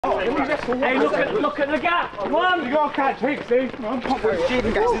Hey, look at the gap. Come on. You gotta catch Hicks, Steve. Come on.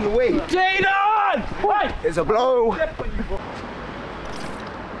 Jaden gets in the way. Jaden! Hey! It's a blow.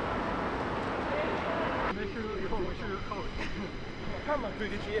 Come on,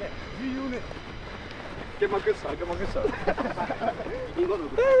 did you hear? G-unit. Get my good side, get my good side. You got no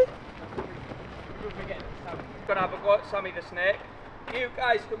good side. Gonna have a go at Sammy the Snake. You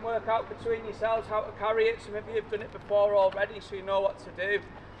guys can work out between yourselves how to carry it. Some of you have done it before already, so you know what to do.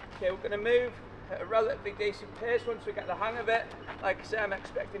 Okay, we're gonna move at a relatively decent pace once we get the hang of it. Like I say, I'm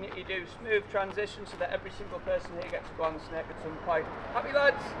expecting you to do smooth transitions so that every single person here gets to go on the snake at some point. Happy,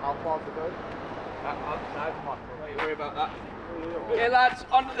 lads? How far's the go? Outside, don't you worry about that. Okay, lads,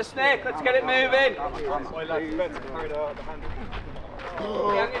 onto the snake. Let's get it moving. I'll give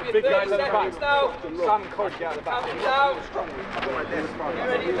you 30 seconds now. Sam could get the back. Count it down. You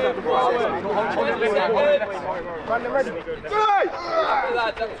ready to move forward? 20 seconds. Happy,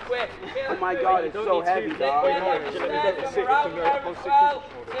 lads, that was quick. Oh my god, it's so heavy, Take care as well.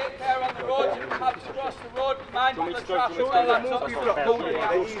 Take care on the road. You have to cross the road. Mind on the traffic.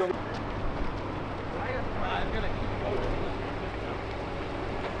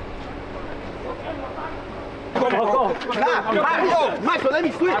 Michael, let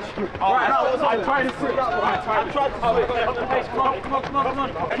me switch. I'm trying to switch. I'm trying to switch. Come on.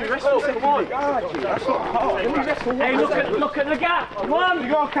 Okay, rest for a second. Come on. That's not hard. Hey, look at the gap. Come on. You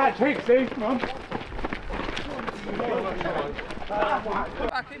gotta catch Hicks, Steve. Come on.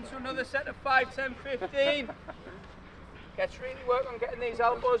 Back into another set of 5, 10, 15. Let's really work on getting these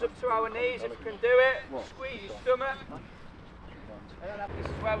elbows up to our knees if you can do it. Squeeze your stomach. This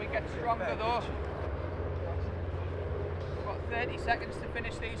is where we get stronger though. We've got 30 seconds to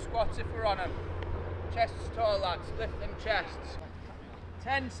finish these squats if we're on them. Chests tall, lads. Lift them chests.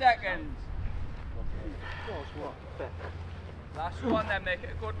 10 seconds. Last one then, make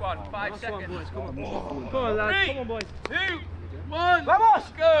it a good one. 5 seconds. Come on, lads. Come on, boys. 2, 1,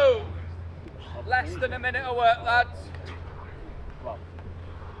 vamos! Go! Less than a minute of work, lads.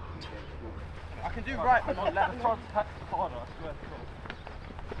 I can do right, but not left. I'm trying to tax harder, I swear to God.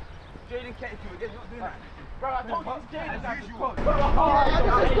 Jaden Ketty, we're not doing that. Bro, I told you it's Jaden as usual.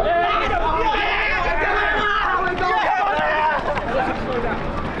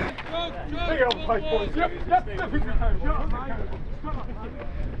 Big old pipe, boys. Yep.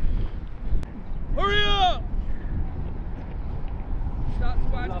 Hurry up! Start to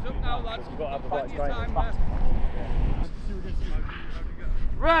wind us up now, lads. You've got plenty of time left.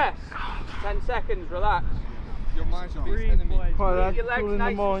 Rest! 10 seconds, relax. Your mind's your enemy. Keep your legs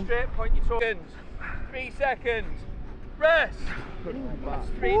nice and straight, point your toes. 3 seconds. Rest! That's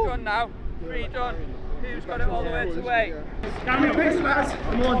 3 done now. 3 done. Who's got it all the way to weight? Down your pace, lads.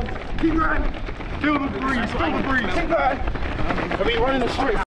 Come on. Keep running. Feel the breeze. Keep running. Are we running a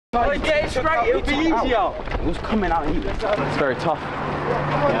straight? Get it straight, it'll be easier. It was coming out here. It's very tough.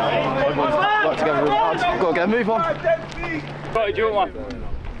 Everyone's got together really hard. Got to get a move on. Right, do you want one?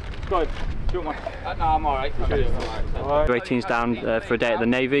 Good. Do you want one? No, I'm alright. Under 18s down for a day at the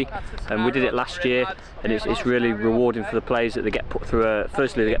Navy, and we did it last year, and it's really rewarding for the players that they get put through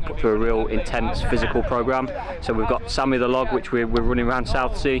firstly they get put through a real intense physical programme. So we've got Sammy the Log, which we're running around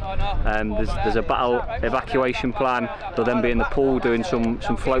Southsea. There's a battle evacuation plan. They'll then be in the pool doing some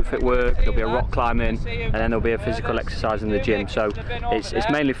float fit work. There'll be a rock climbing, and then there'll be a physical exercise in the gym. So it's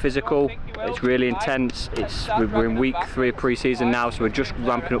mainly physical. It's really intense. We're in week 3 of pre-season now, so we're just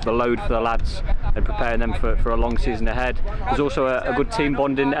ramping up the load for the lads and preparing them for a long season ahead. There's also a good team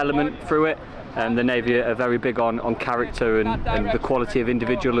bonding element through it, and the Navy are very big on character and the quality of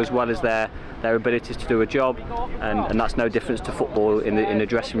individual as well as their abilities to do a job, and that's no difference to football in the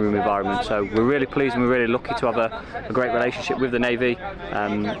dressing room environment. So we're really pleased and we're really lucky to have a great relationship with the Navy,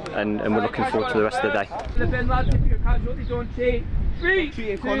 and we're looking forward to the rest of the day. Don't cheat. 3,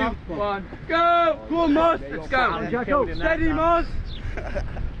 2, 1, go! Go on, Moz! Let's go! Steady, Moz!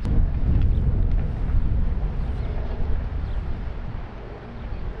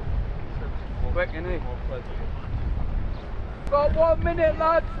 Quick, innit? Got 1 minute,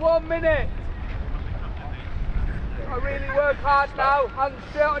 lads, 1 minute! I really work hard now. Hands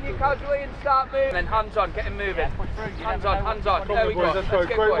straight on you casually and start moving. And then hands on, get him moving. Hands on, hands on. There we go. Let's go.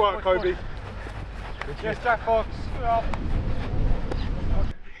 Great work, Kobe. Yes, Jack Fox.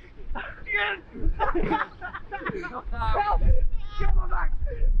 Yes! Help! Get my back!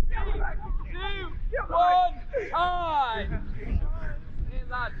 Get my back! 2, 1, time!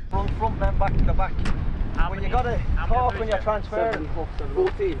 From front then back to the back. When you got to talk when you're transferring.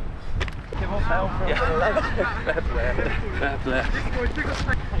 14.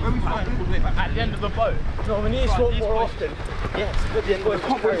 At the end of the boat. No, we need to swap more often. Yes, at the end of the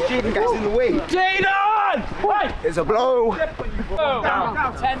boat. Jaden gets in the way. Jaden! Wait! It's a blow.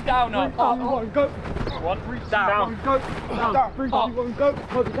 Down. 10 down up. Go. 1 down. Go. Down. 3, 2, 1, go.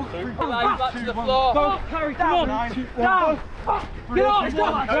 Back to the floor. Go. Carry down. 9, 2, 1, down. Get up.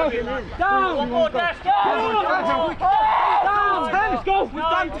 Down. One more dash. Down. 10. Let's go. We've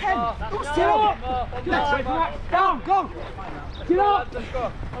done 10. Get up. Down. Go. Get up. Let's go.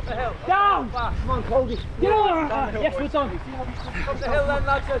 Up the hill. Down. Come on, Cody. Get up. Yes, we're done. Up the hill then,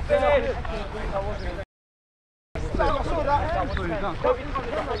 lads. Let's finish.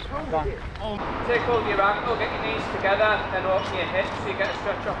 Take hold of your ankle, get your knees together, then open your hips so you get a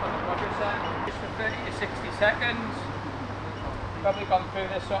stretch up on the quadricep. Just for 30 to 60 seconds. Probably gone through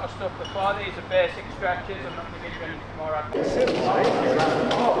this sort of stuff before. These are basic stretches. I'm not going to give you anything more advanced. This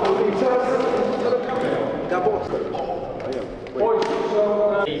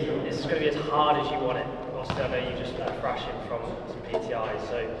is going to be as hard as you want it. Obviously, I know you just thrashing from some PTI,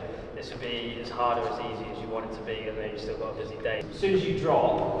 so this would be as hard or as easy as you want it to be, and then you've still got a busy day. As soon as you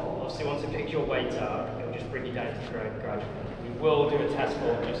drop, obviously once it picks your weight up, it'll just bring you down to the ground gradually. We will do a test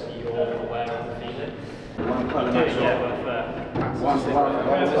form just so you're aware of the feeling. Actually,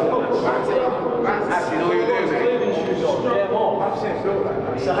 know what you're doing,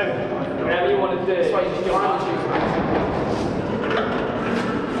 So, whatever you want to do.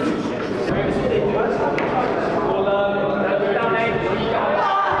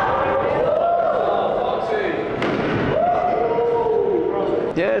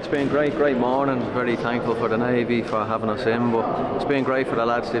 Yeah, it's been great morning. Very thankful for the Navy for having us in, but it's been great for the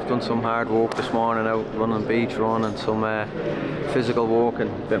lads. They've done some hard work this morning out running beach run and some physical work,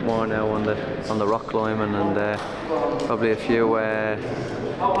 and a bit more now on the rock climbing, and probably a few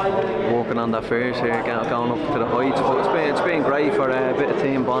working on their fears here, going up to the heights. But it's been great for a bit of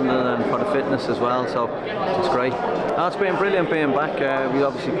team bonding and for the fitness as well, so it's great. No, it's been brilliant being back. We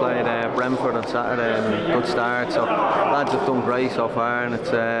obviously played Brentford on Saturday, and good start, so lads have done great so far, and it's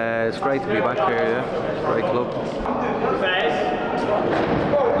great to be back here. Yeah, great club.